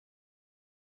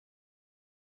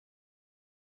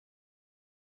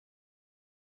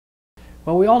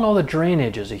Well, we all know that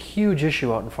drainage is a huge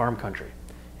issue out in farm country.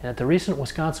 And at the recent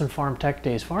Wisconsin Farm Tech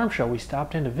Days Farm Show, we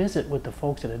stopped in to visit with the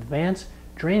folks at Advanced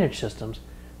Drainage Systems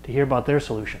to hear about their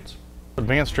solutions.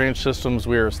 Advanced Drainage Systems,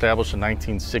 we were established in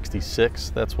 1966.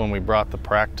 That's when we brought the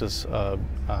practice of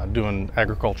doing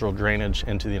agricultural drainage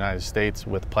into the United States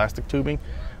with plastic tubing.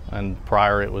 And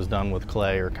prior it was done with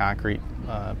clay or concrete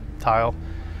tile.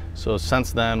 So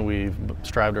since then we've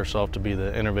strived ourselves to be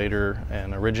the innovator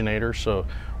and originator. So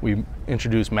we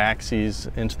introduced Maxis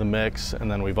into the mix,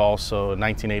 and then we've also in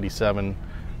 1987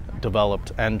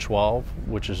 developed N12,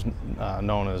 which is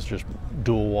known as just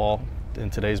dual wall in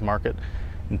today's market.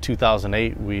 In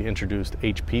 2008 we introduced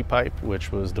HP pipe,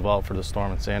 which was developed for the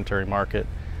storm and sanitary market,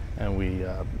 and we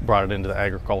brought it into the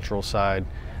agricultural side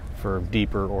for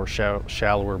deeper or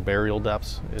shallower burial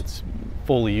depths. It's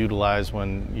fully utilized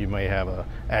when you may have a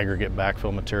aggregate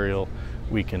backfill material.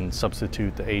 We can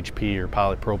substitute the HP or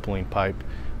polypropylene pipe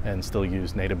and still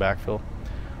use native backfill.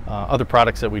 Other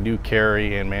products that we do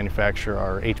carry and manufacture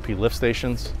are HP lift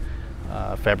stations,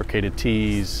 fabricated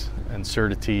tees,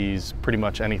 inserted tees, pretty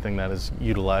much anything that is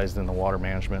utilized in the water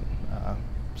management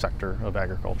sector of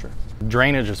agriculture.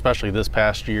 Drainage, especially this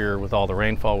past year with all the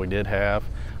rainfall we did have,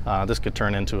 this could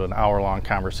turn into an hour-long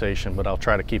conversation, but I'll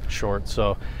try to keep it short.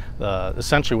 So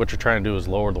essentially what you're trying to do is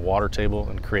lower the water table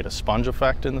and create a sponge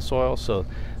effect in the soil. So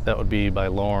that would be by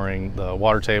lowering the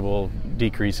water table,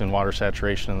 decreasing water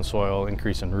saturation in the soil,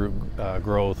 increasing root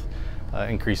growth,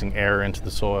 increasing air into the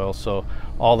soil. So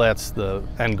all that's the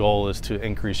end goal, is to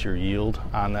increase your yield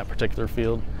on that particular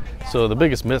field. So the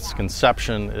biggest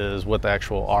misconception is what the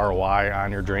actual ROI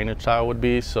on your drainage tile would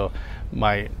be. So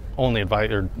my only advice,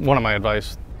 or one of my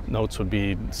advice notes, would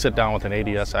be sit down with an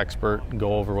ADS expert and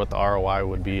go over what the ROI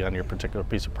would be on your particular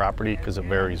piece of property, because it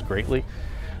varies greatly.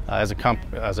 As a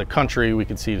country, we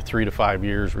could see 3 to 5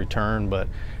 years return, but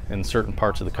in certain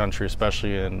parts of the country,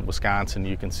 especially in Wisconsin,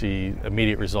 you can see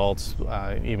immediate results,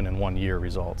 even in 1 year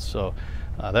results. So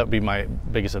that would be my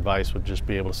biggest advice, would just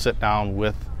be able to sit down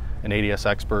with an ADS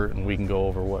expert and we can go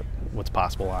over what's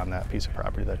possible on that piece of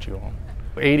property that you own.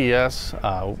 ADS,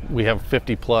 we have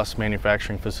 50+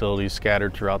 manufacturing facilities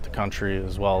scattered throughout the country,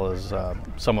 as well as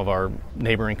some of our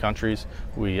neighboring countries.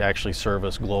 We actually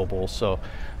service global. So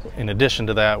in addition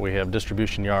to that, we have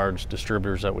distribution yards,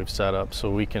 distributors that we've set up, so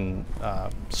we can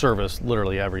service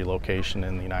literally every location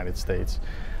in the United States.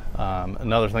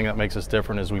 Another thing that makes us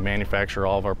different is we manufacture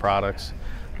all of our products.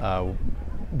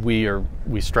 We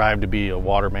strive to be a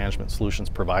water management solutions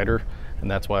provider, and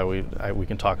that's why we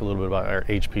can talk a little bit about our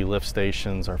HP lift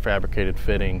stations, our fabricated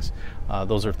fittings.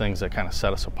 Those are things that kind of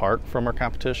set us apart from our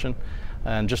competition,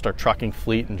 and just our trucking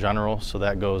fleet in general. So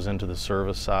that goes into the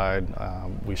service side.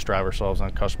 We strive ourselves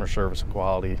on customer service and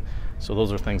quality. So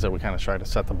those are things that we kind of try to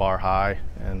set the bar high,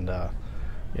 and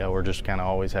yeah, we're just kind of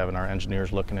always having our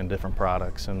engineers looking in different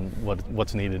products and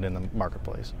what's needed in the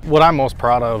marketplace. What I'm most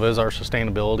proud of is our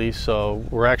sustainability. So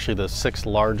we're actually the 6th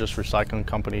largest recycling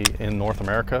company in North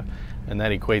America, and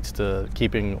that equates to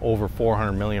keeping over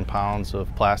 400 million pounds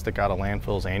of plastic out of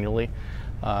landfills annually.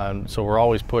 So we're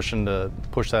always pushing to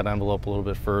push that envelope a little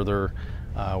bit further.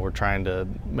 We're trying to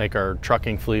make our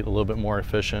trucking fleet a little bit more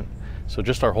efficient. So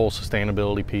just our whole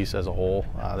sustainability piece as a whole,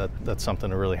 that's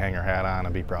something to really hang our hat on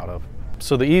and be proud of.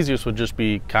 So the easiest would just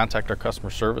be contact our customer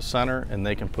service center, and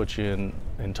they can put you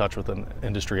in touch with an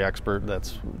industry expert.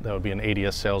 That would be an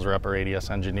ADS sales rep or ADS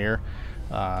engineer.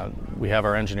 We have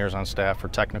our engineers on staff for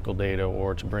technical data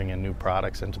or to bring in new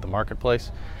products into the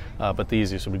marketplace. But the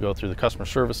easiest would be go through the customer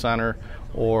service center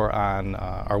or on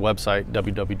our website,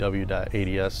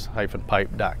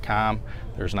 www.ads-pipe.com.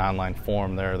 There's an online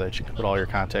form there that you can put all your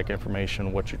contact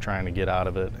information, what you're trying to get out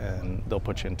of it, and they'll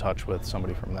put you in touch with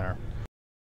somebody from there.